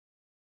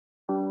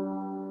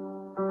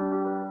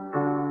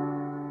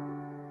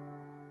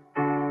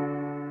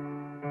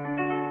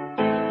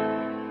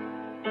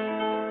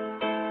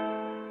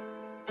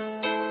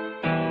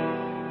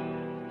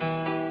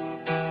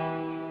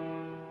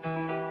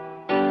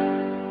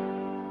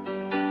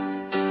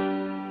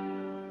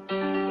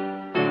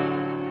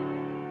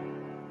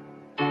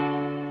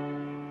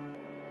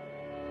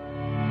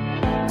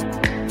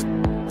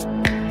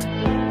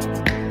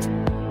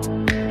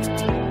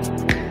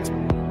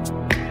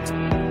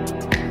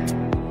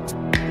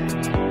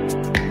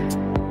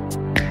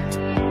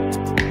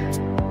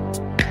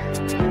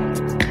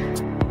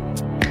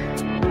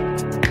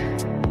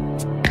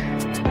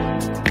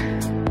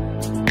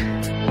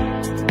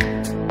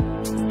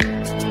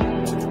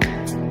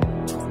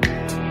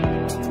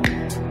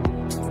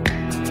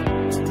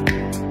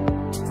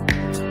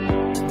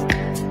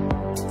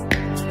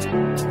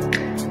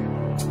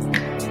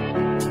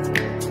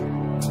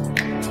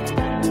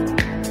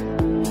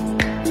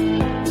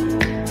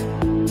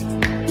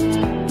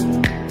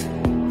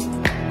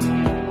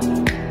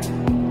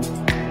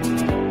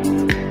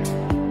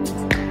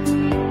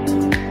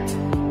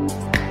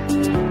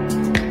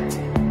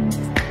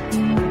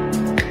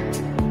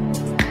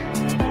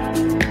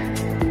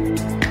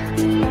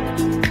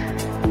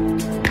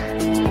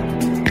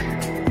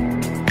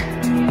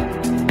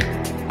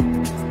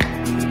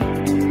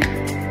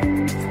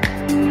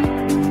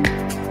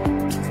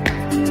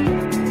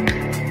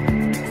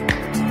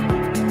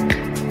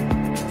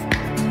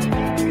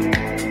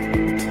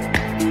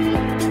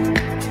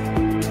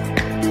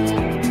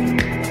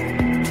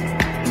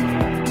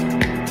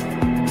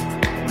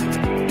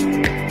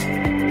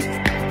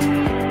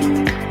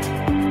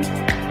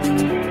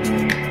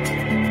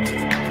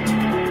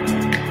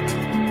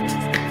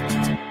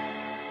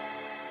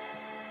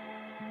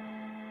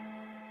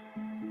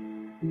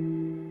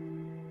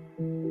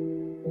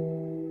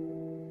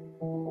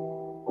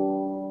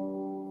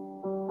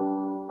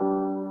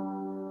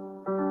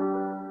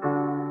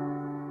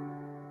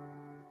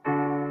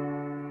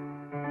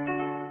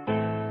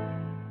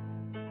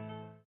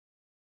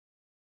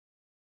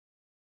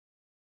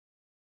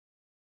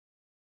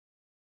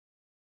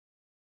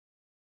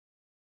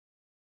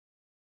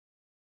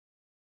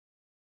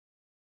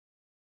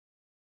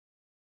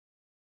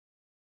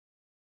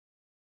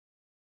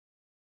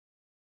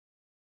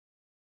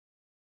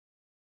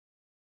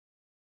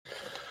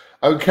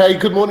Okay,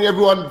 good morning,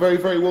 everyone. Very,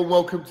 very warm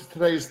welcome to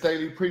today's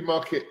daily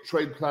pre-market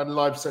trade plan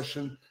live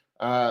session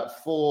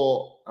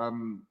for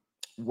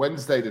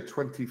Wednesday, the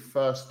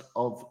 21st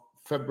of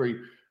February.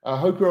 I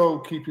hope you're all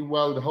keeping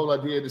well. The whole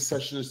idea of this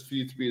session is for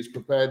you to be as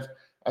prepared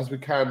as we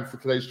can for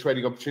today's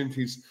trading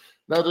opportunities.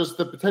 Now, there's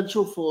the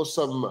potential for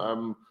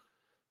some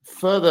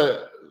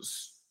further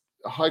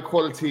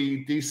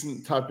high-quality,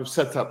 decent type of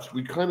setups.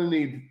 We kind of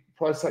need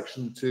price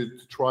action to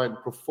try and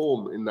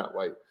perform in that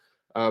way,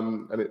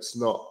 and it's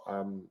not.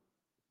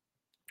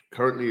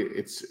 Currently,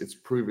 it's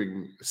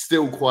proving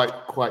still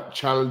quite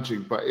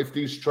challenging. But if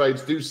these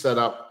trades do set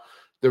up,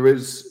 there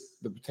is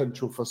the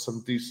potential for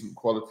some decent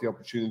quality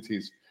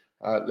opportunities.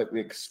 Let me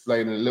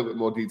explain in a little bit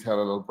more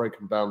detail, and I'll break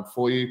them down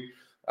for you.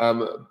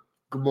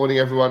 Good morning,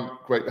 everyone.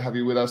 Great to have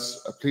you with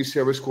us. Please see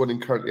our risk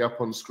warning currently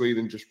up on screen,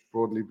 and just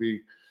broadly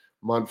be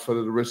mindful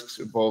of the risks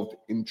involved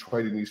in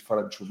trading these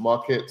financial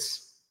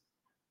markets.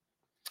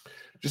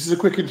 Just as a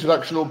quick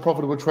introduction, all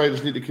profitable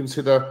traders need to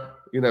consider,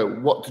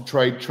 what to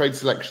trade. Trade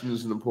selection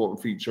is an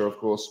important feature, of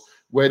course.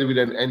 Where do we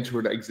then enter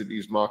and exit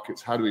these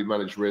markets? How do we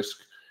manage risk?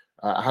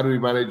 How do we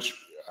manage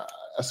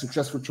a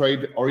successful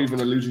trade or even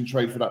a losing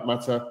trade for that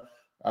matter?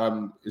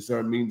 Is there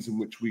a means in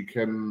which we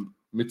can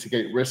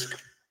mitigate risk?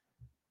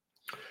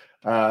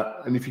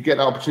 And if you get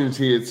the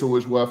opportunity, it's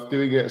always worth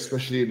doing it,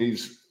 especially in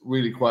these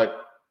really quite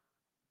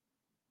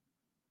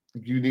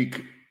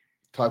unique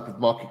type of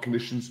market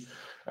conditions.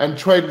 And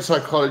trade and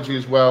psychology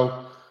as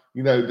well.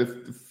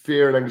 The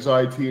fear and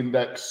anxiety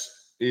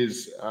index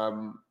is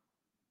an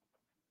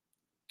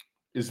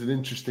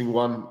interesting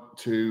one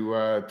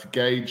to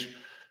gauge.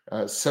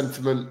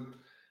 Sentiment,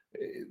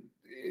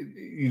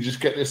 you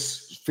just get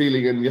this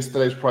feeling, and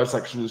yesterday's price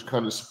action is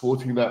kind of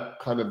supporting that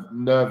kind of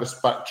nervous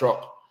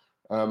backdrop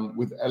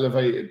with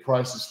elevated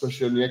prices,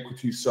 especially on the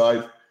equity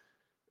side.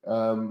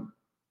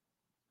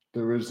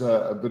 There is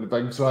a bit of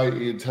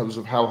anxiety in terms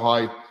of how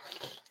high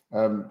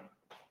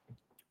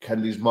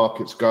can these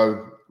markets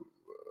go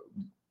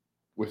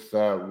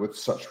with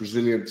such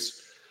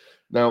resilience.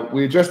 Now,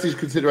 we address these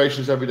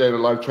considerations every day in the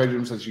live trading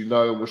rooms, as you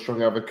know, and we're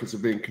strong advocates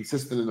of being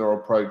consistent in our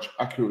approach,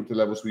 accurate with the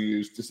levels we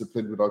use,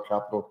 disciplined with our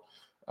capital,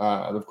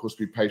 and of course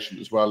be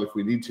patient as well if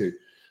we need to.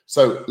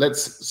 So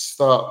let's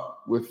start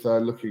with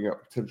looking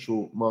at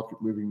potential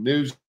market moving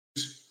news.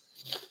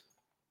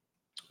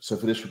 So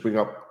for this, we'll bring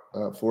up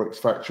Forex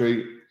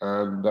Factory,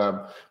 and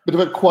bit of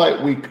a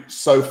quiet week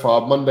so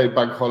far. Monday,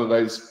 bank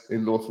holidays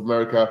in North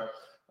America.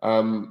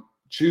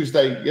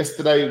 Tuesday,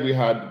 yesterday, we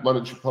had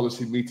monetary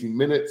policy meeting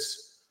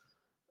minutes.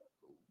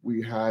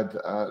 We had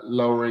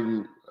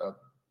lowering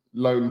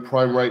loan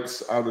prime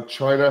rates out of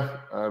China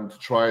to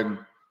try and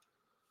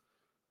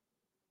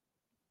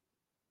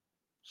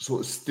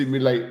sort of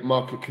stimulate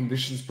market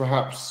conditions,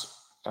 perhaps.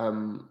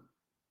 The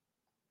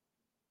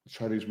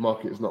Chinese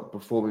market is not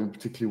performing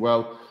particularly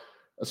well.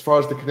 As far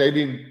as the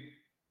Canadian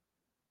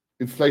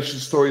inflation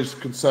story is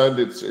concerned,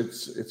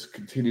 it's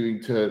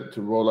continuing to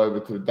roll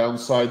over to the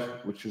downside,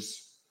 which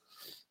is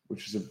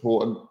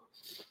important.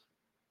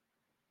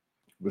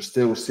 We're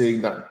still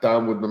seeing that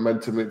downward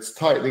momentum. It's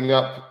tightening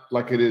up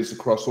like it is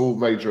across all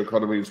major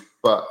economies,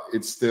 but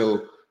it's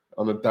still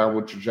on a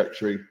downward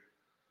trajectory.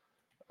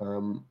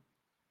 And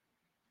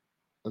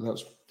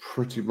that's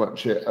pretty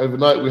much it.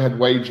 Overnight, we had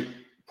wage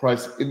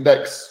price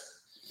index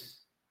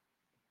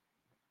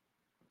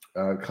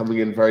coming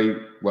in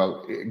very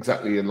well,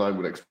 exactly in line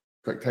with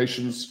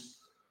expectations.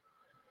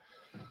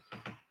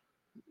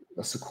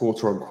 That's a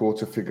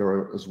quarter-on-quarter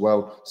figure as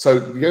well. So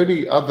the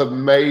only other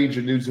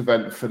major news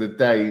event for the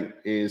day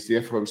is the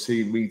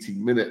FOMC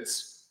meeting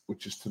minutes,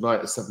 which is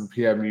tonight at 7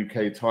 p.m.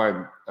 UK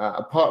time.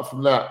 Apart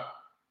from that,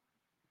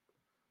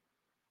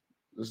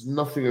 there's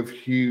nothing of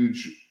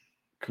huge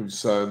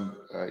concern.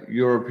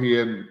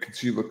 European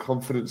consumer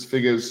confidence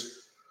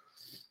figures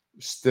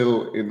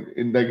still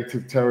in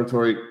negative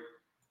territory.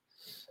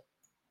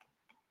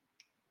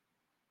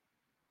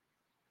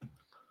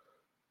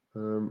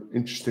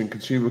 Interesting.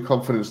 Consumer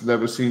confidence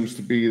never seems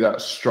to be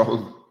that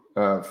strong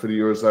for the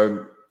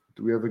Eurozone.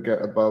 Do we ever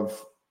get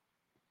above?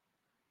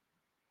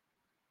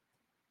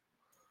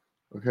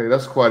 Okay,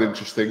 that's quite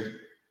interesting.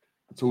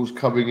 It's always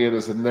coming in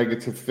as a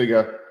negative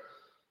figure.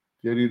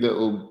 The only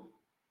little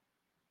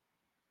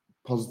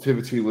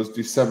positivity was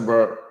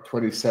December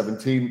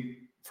 2017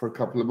 for a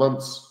couple of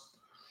months.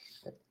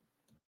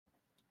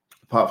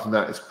 Apart from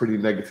that, it's pretty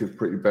negative,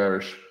 pretty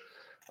bearish.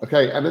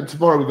 Okay, and then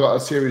tomorrow we've got a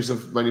series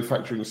of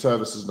manufacturing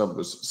services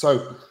numbers.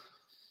 So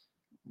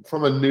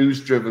from a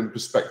news-driven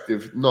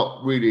perspective,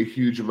 not really a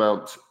huge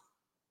amount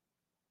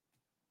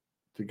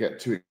to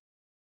get too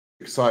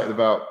excited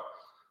about.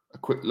 A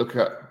quick look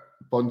at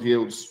bond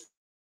yields.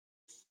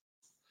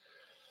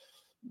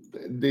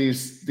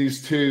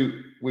 These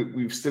two,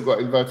 we've still got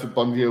inverted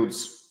bond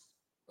yields.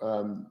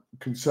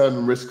 Concern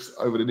and risks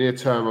over the near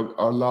term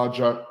are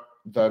larger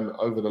than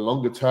over the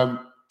longer term.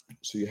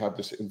 So you have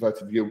this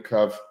inverted yield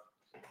curve.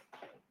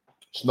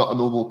 It's not a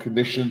normal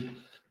condition.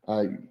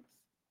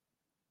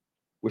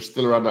 We're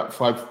still around that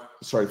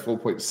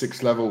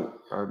 4.6 level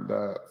and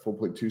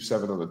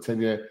 4.27 on the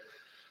 10-year.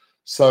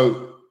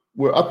 So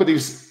we're up at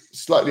these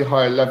slightly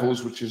higher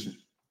levels, which is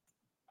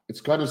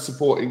it's kind of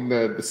supporting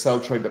the sell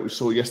trade that we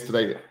saw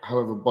yesterday.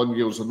 However, bond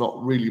yields are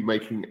not really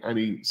making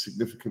any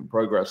significant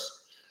progress.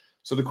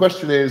 So the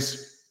question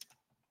is,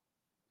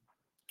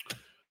 what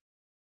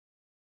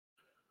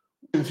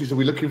opportunities are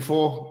we looking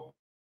for?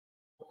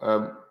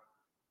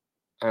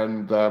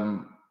 And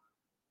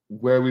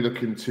where are we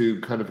looking to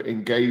kind of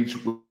engage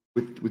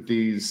with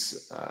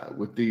these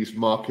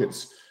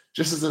markets?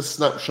 Just as a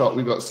snapshot,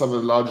 we've got some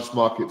of the largest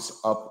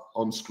markets up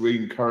on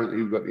screen currently.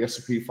 We've got the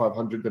S&P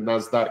 500, the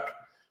NASDAQ,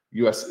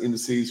 US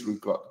indices,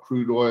 we've got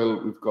crude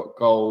oil, we've got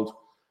gold,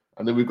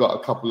 and then we've got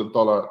a couple of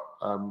dollar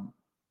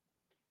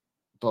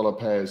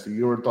pairs, the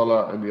euro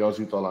dollar and the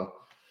Aussie dollar.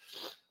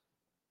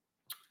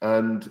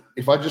 And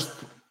if I just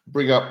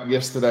bring up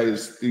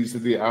yesterday's, these are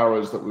the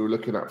arrows that we were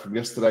looking at from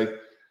yesterday.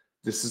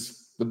 This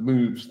is the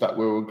moves that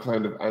we were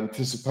kind of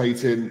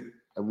anticipating,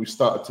 and we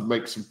started to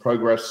make some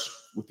progress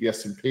with the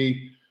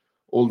S&P,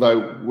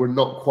 although we're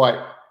not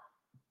quite,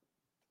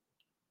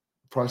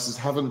 prices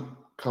haven't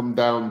come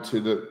down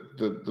to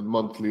the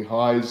monthly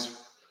highs,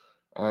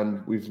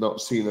 and we've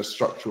not seen a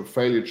structural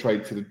failure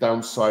trade to the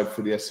downside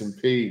for the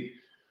S&P.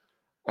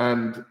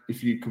 And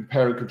if you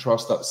compare and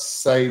contrast that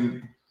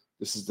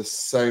this is the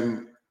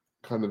same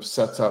kind of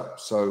setup.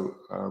 So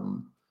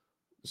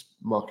this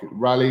market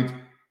rallied,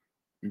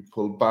 we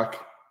pulled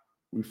back,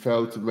 we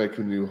failed to make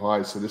a new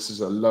high. So this is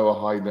a lower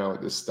high now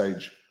at this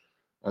stage,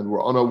 and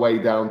we're on our way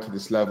down to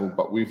this level,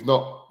 but we've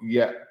not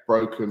yet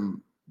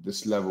broken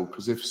this level,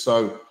 because if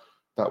so,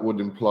 that would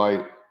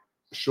imply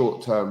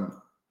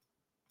short-term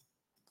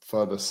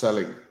further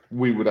selling,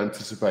 we would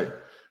anticipate.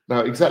 Now,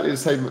 exactly the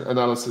same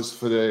analysis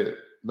for the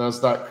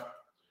NASDAQ.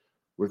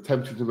 We're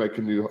attempting to make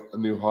a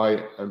new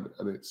high, and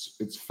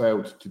it's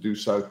failed to do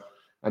so.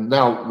 And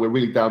now we're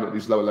really down at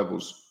these lower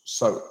levels.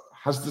 So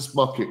has this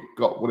market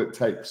got what it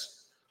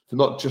takes to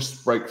not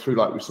just break through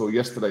like we saw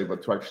yesterday,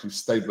 but to actually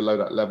stay below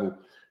that level?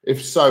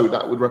 If so,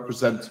 that would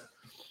represent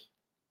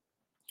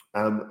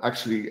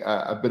actually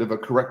a bit of a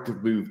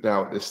corrective move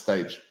now at this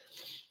stage.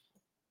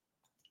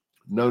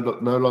 No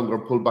longer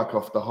a pullback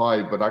off the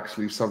high, but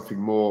actually something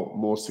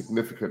more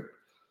significant.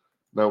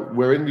 Now,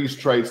 we're in these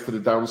trades to the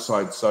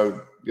downside,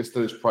 so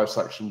yesterday's price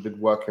action did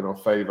work in our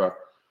favor,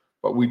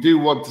 but we do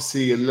want to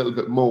see a little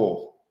bit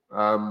more.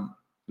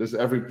 There's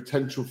every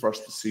potential for us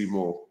to see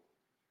more.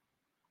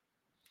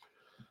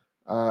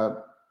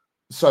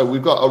 So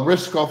we've got a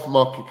risk-off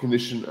market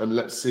condition, and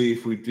let's see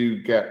if we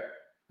do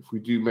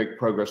make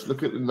progress.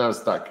 Look at the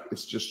NASDAQ.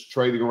 It's just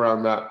trading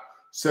around that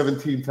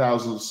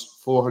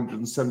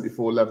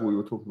 17,474 level we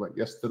were talking about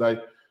yesterday.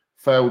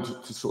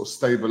 Failed to sort of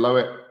stay below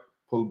it,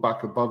 pulled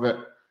back above it,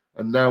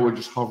 and now we're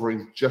just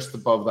hovering just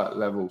above that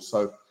level.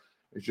 So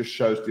it just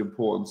shows the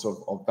importance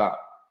of that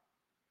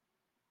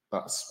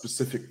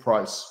specific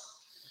price.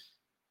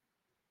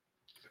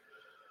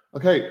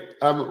 Okay,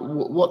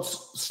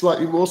 what's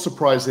slightly more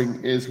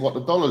surprising is what the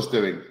dollar's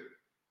doing.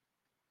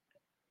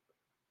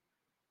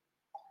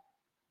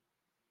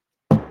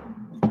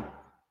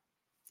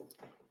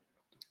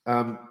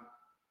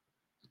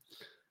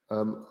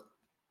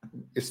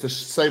 It's the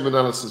same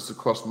analysis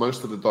across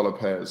most of the dollar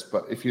pairs,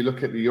 but if you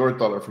look at the euro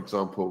dollar, for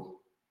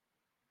example,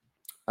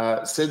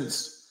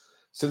 since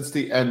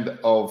the end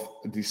of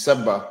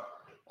December,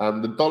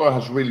 the dollar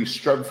has really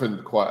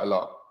strengthened quite a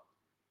lot,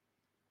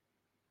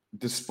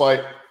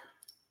 despite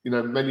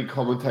many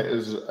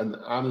commentators and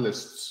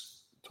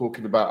analysts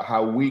talking about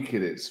how weak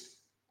it is.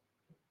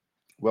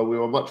 Well, we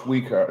were much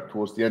weaker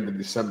towards the end of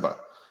December.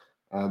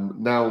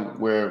 Now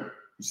we're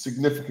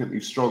significantly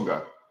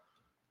stronger.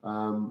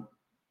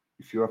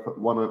 If you're up at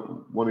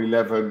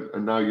 111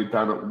 and now you're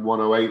down at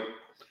 108,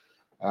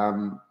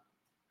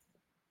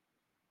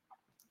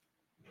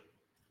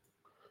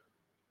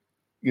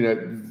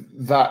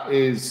 that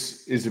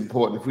is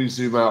important. If we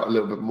zoom out a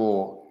little bit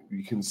more,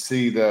 you can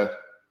see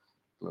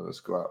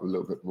let's go out a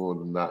little bit more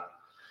than that.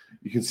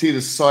 You can see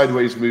the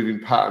sideways moving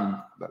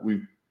pattern that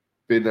we've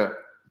been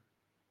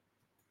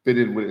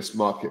in with this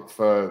market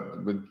for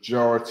the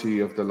majority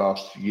of the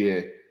last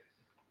year,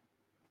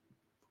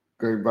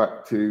 going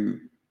back to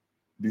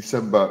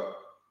December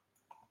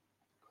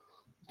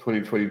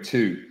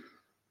 2022.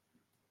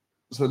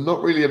 So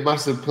not really a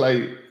massive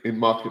play in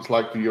markets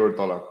like the euro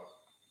dollar.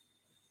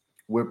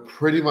 We're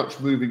pretty much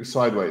moving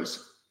sideways.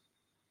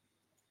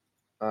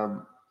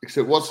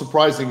 Except what's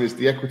surprising is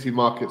the equity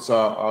markets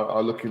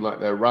are looking like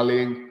they're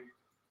rallying.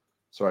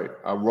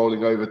 Are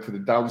rolling over to the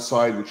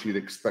downside, which you'd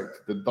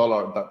expect that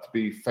to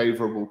be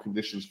favorable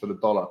conditions for the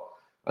dollar.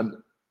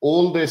 And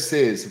all this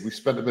is, we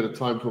spent a bit of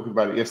time talking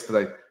about it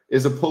yesterday,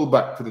 is a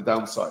pullback to the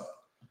downside.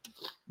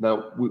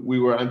 Now, we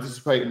were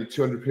anticipating the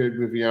 200 period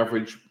moving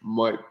average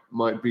might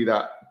be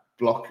that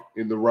block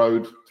in the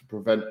road to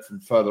prevent from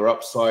further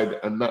upside,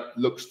 and that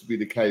looks to be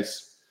the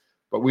case.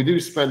 But we do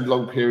spend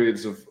long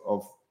periods of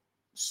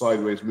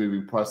sideways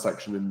moving price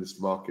action in this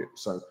market,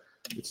 so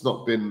it's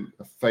not been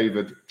a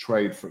favored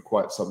trade for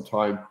quite some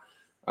time.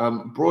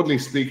 Broadly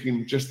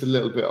speaking, just a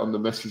little bit on the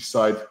messy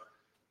side.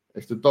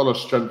 If the dollar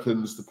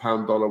strengthens, the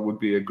pound dollar would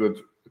be a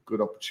good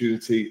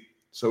opportunity.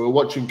 So we're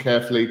watching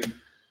carefully.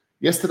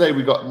 Yesterday,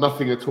 we got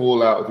nothing at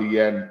all out of the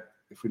yen.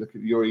 If we look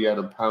at euro yen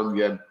and pound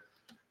yen,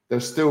 they're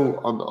still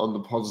on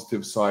the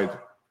positive side.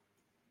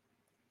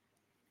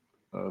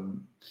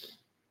 And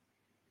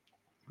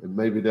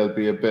maybe there'll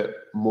be a bit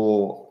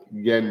more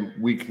yen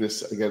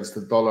weakness against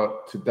the dollar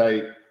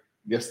today.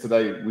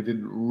 Yesterday, we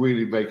didn't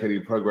really make any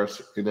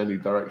progress in any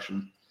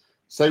direction.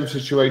 Same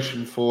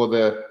situation for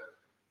the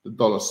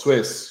dollar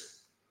Swiss.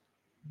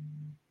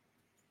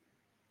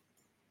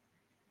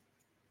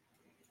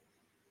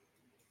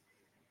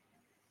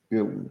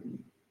 You know,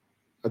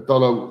 a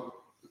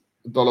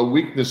dollar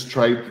weakness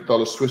trade, the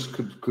dollar Swiss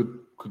could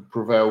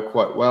prevail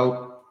quite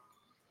well.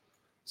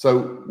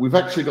 So we've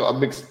actually got a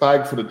mixed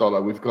bag for the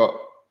dollar. We've got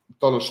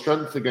dollar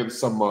strength against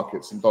some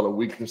markets and dollar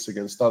weakness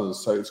against others.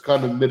 So it's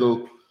kind of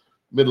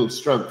middle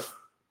strength.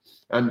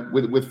 And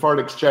with foreign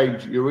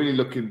exchange, you're really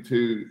looking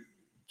to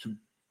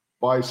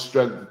buy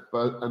strength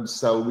and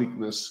sell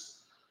weakness.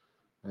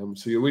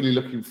 So you're really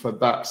looking for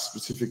that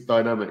specific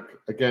dynamic.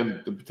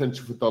 Again, the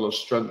potential for dollar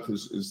strength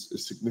is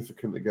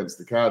significant against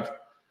the CAD.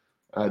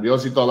 The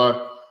Aussie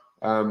dollar,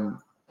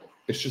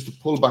 it's just a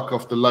pullback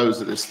off the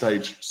lows at this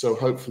stage. So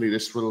hopefully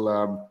this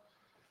will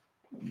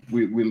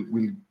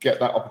we'll get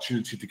that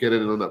opportunity to get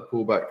in on that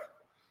pullback.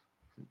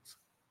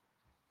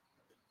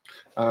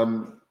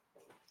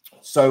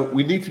 So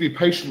we need to be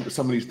patient with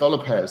some of these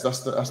dollar pairs.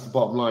 That's the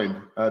bottom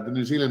line. The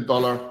New Zealand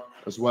dollar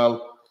as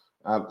well,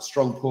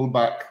 strong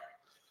pullback.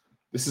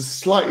 This is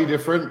slightly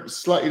different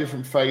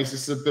phase.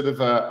 This is a bit of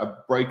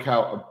a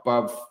breakout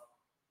above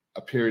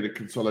a period of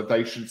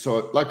consolidation.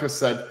 So like I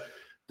said,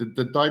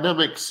 the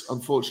dynamics,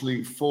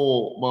 unfortunately,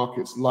 for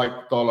markets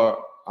like dollar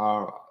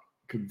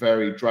can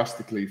vary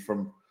drastically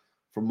from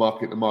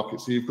market to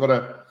market. So you've got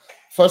to,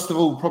 first of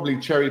all, probably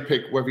cherry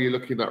pick whether you're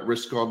looking at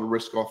risk on and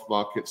risk off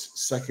markets.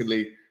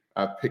 Secondly,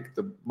 pick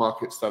the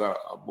markets that are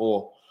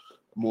more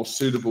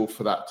suitable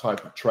for that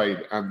type of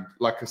trade. And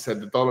like I said,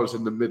 the dollar's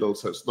in the middle,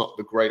 so it's not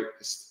the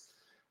greatest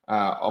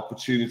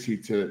opportunity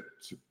to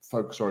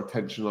focus our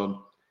attention on.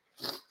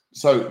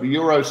 So the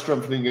euro is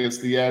strengthening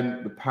against the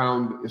yen. The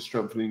pound is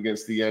strengthening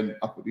against the yen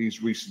up at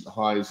these recent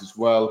highs as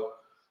well.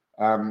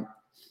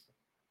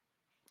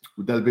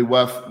 They'll be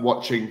worth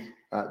watching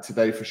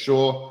today for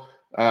sure.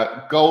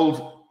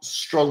 Gold,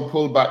 strong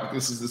pullback.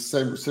 This is the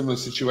similar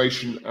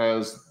situation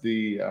as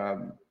the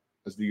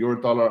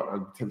euro dollar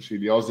and potentially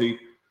the Aussie.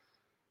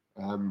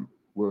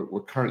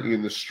 We're currently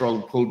in the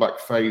strong pullback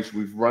phase.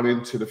 We've run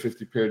into the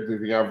 50-period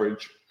moving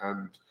average,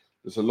 and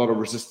there's a lot of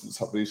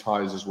resistance up at these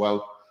highs as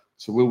well.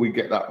 So will we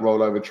get that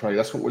rollover trade?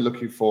 That's what we're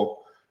looking for.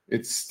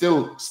 It's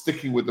still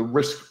sticking with the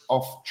risk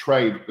off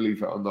trade,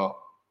 believe it or not.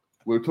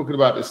 We were talking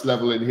about this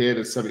level in here,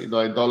 the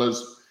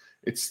 $79.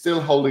 It's still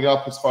holding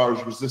up as far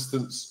as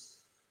resistance.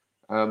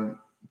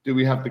 Do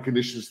we have the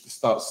conditions to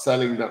start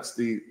selling? That's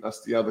the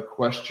other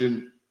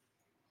question.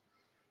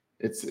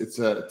 It's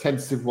a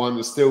tentative one.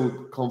 There's still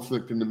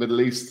conflict in the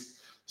Middle East.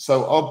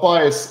 So our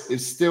bias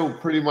is still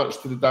pretty much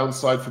to the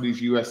downside for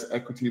these US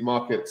equity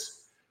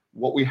markets.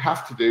 What we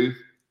have to do,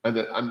 and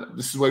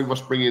this is where we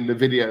must bring in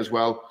NVIDIA as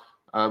well.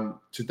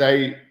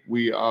 Today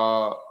we've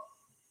got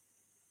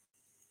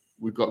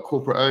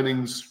corporate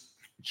earnings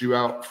due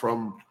out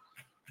from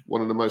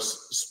one of the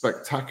most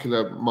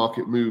spectacular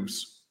market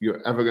moves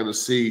you're ever going to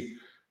see.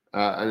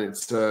 And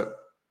it's a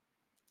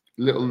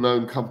little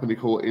known company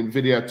called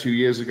NVIDIA 2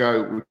 years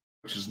ago,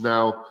 which is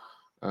now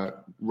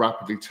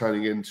rapidly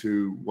turning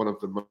into one of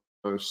the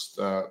most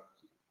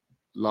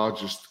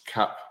largest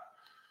cap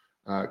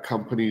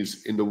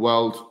companies in the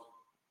world.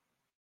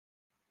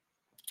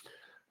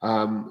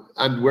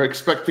 And we're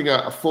expecting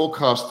a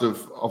forecast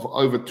of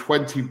over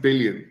 20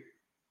 billion.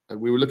 And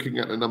we were looking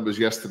at the numbers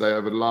yesterday.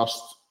 Over the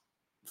last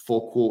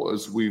 4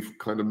 quarters, we've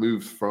kind of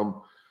moved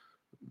from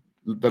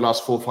the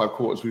last 4 or 5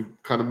 quarters. We've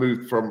kind of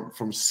moved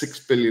from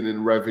 6 billion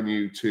in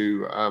revenue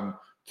to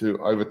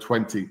over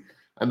 20.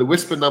 And the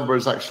whisper number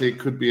is actually, it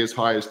could be as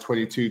high as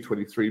 22,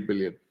 23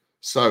 billion.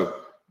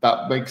 So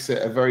that makes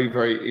it a very,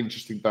 very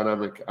interesting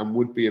dynamic and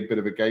would be a bit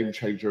of a game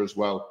changer as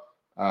well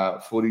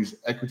for these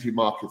equity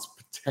markets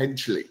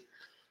potentially.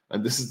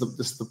 And this is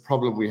the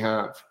problem we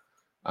have.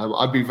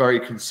 I'd be very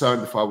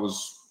concerned if I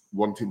was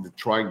wanting to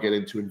try and get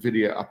into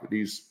NVIDIA up at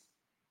these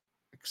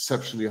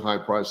exceptionally high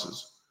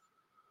prices.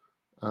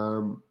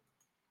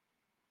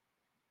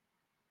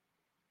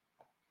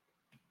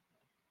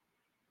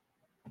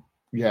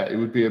 Yeah, it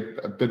would be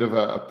a bit of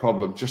a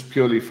problem just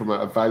purely from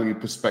a value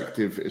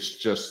perspective. It's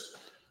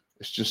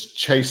just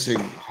chasing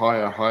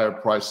higher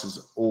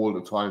prices all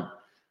the time,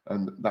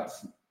 and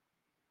that's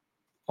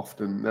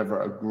often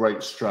never a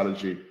great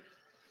strategy.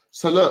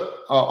 So look,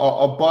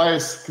 our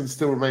bias can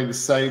still remain the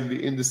same.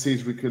 The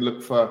indices, we can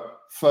look for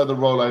further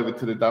rollover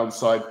to the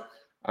downside,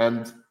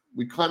 and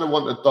we kind of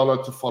want the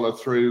dollar to follow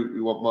through.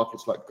 We want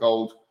markets like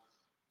gold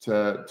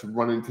to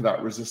run into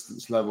that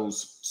resistance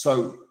levels.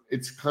 So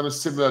it's kind of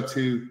similar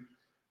to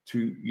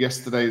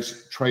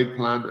yesterday's trade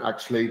plan.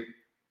 Actually,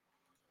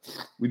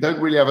 we don't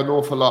really have an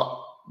awful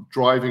lot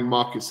driving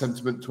market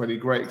sentiment to any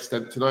great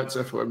extent. Tonight's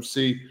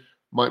FOMC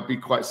might be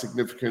quite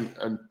significant,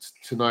 and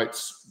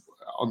tonight's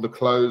on the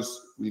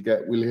close.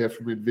 We'll hear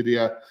from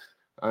NVIDIA,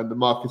 and the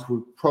markets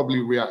will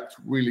probably react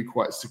really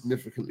quite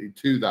significantly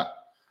to that.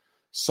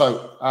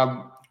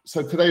 So,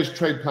 so today's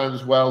trade plan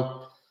as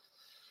well.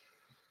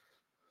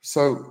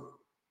 So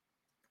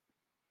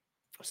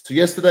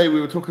yesterday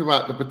we were talking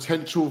about the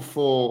potential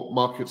for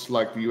markets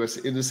like the US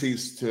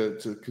indices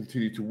to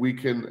continue to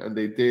weaken, and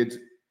they did.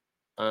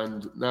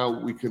 And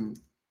now we can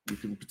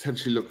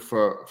potentially look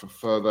for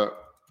further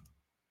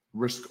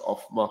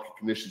risk-off market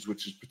conditions,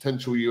 which is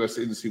potential US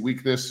index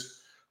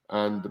weakness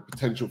and the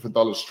potential for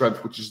dollar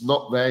strength, which is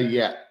not there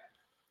yet.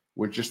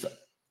 We're just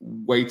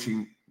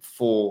waiting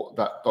for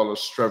that dollar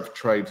strength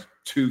trade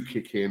to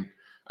kick in,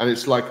 and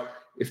it's like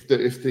if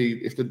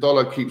the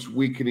dollar keeps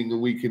weakening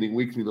and weakening,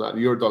 like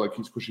the euro dollar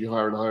keeps pushing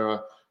higher and higher,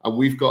 and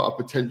we've got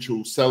a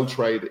potential sell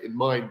trade in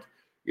mind,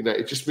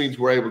 it just means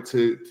we're able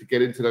to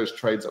get into those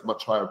trades at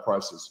much higher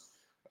prices,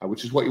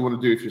 which is what you want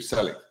to do if you're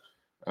selling.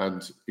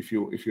 And if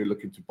you're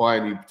looking to buy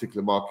any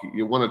particular market,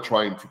 you want to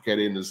try to get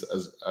in as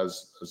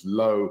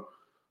low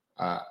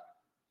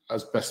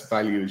as best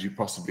value as you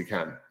possibly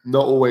can.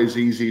 Not always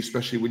easy,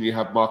 especially when you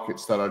have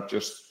markets that are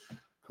just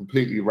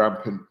completely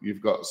rampant.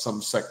 You've got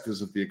some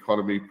sectors of the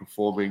economy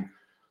performing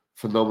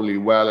phenomenally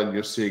well, and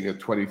you're seeing a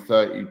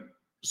 20-30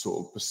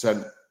 sort of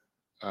percent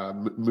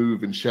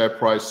move in share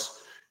price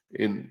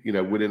in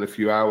within a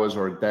few hours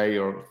or a day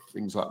or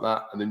things like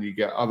that. And then you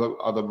get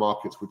other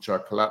markets which are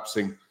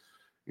collapsing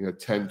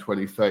 10,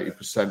 20,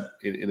 30%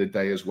 in a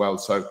day as well.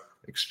 So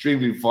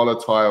extremely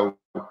volatile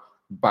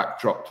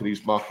backdrop to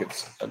these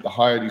markets, and the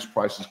higher these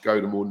prices go,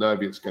 the more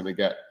nervy it's going to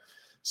get.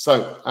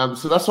 So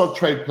that's our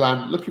trade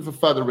plan, looking for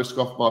further risk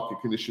off market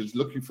conditions,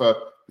 looking for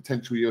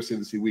potential US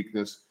index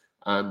weakness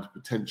and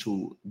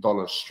potential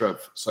dollar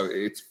strength. So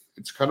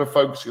it's kind of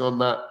focusing on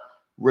that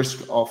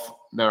risk off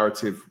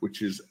narrative,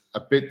 which is a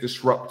bit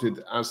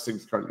disrupted as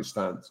things currently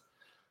stand.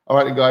 All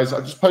right, guys,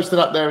 I just posted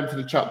that there into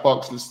the chat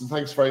box. Listen,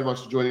 thanks very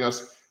much for joining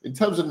us. In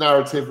terms of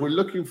narrative, we're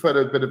looking for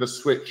a bit of a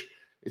switch.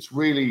 It's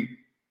really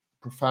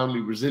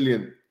profoundly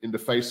resilient in the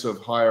face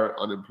of higher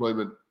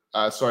unemployment,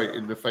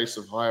 in the face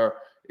of higher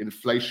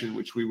inflation,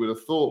 which we would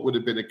have thought would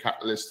have been a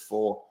catalyst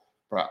for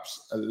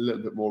perhaps a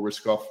little bit more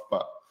risk off.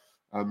 But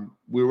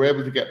we were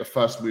able to get the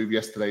first move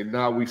yesterday.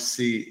 Now we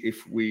see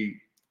if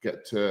we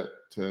get to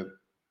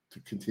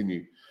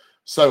continue.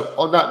 So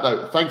on that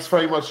note, thanks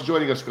very much for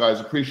joining us, guys.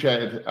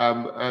 Appreciate it.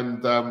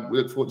 And we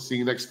look forward to seeing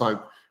you next time.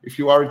 If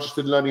you are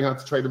interested in learning how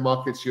to trade the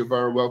markets, you're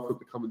very welcome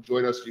to come and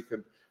join us. You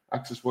can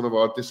access one of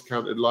our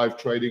discounted live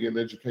trading and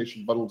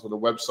education bundles on the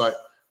website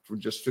for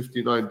just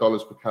 $59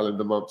 per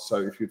calendar month. So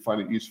if you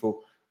find it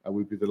useful,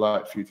 we'd be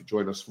delighted for you to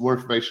join us. For more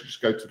information,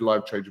 just go to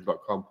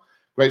thelivestrading.com.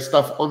 Great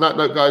stuff. On that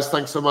note, guys,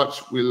 thanks so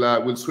much.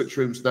 We'll switch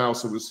rooms now,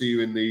 so we'll see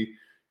you in the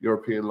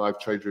European live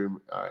trade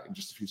room in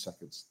just a few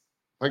seconds.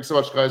 Thanks so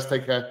much, guys.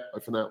 Take care. Bye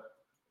for now.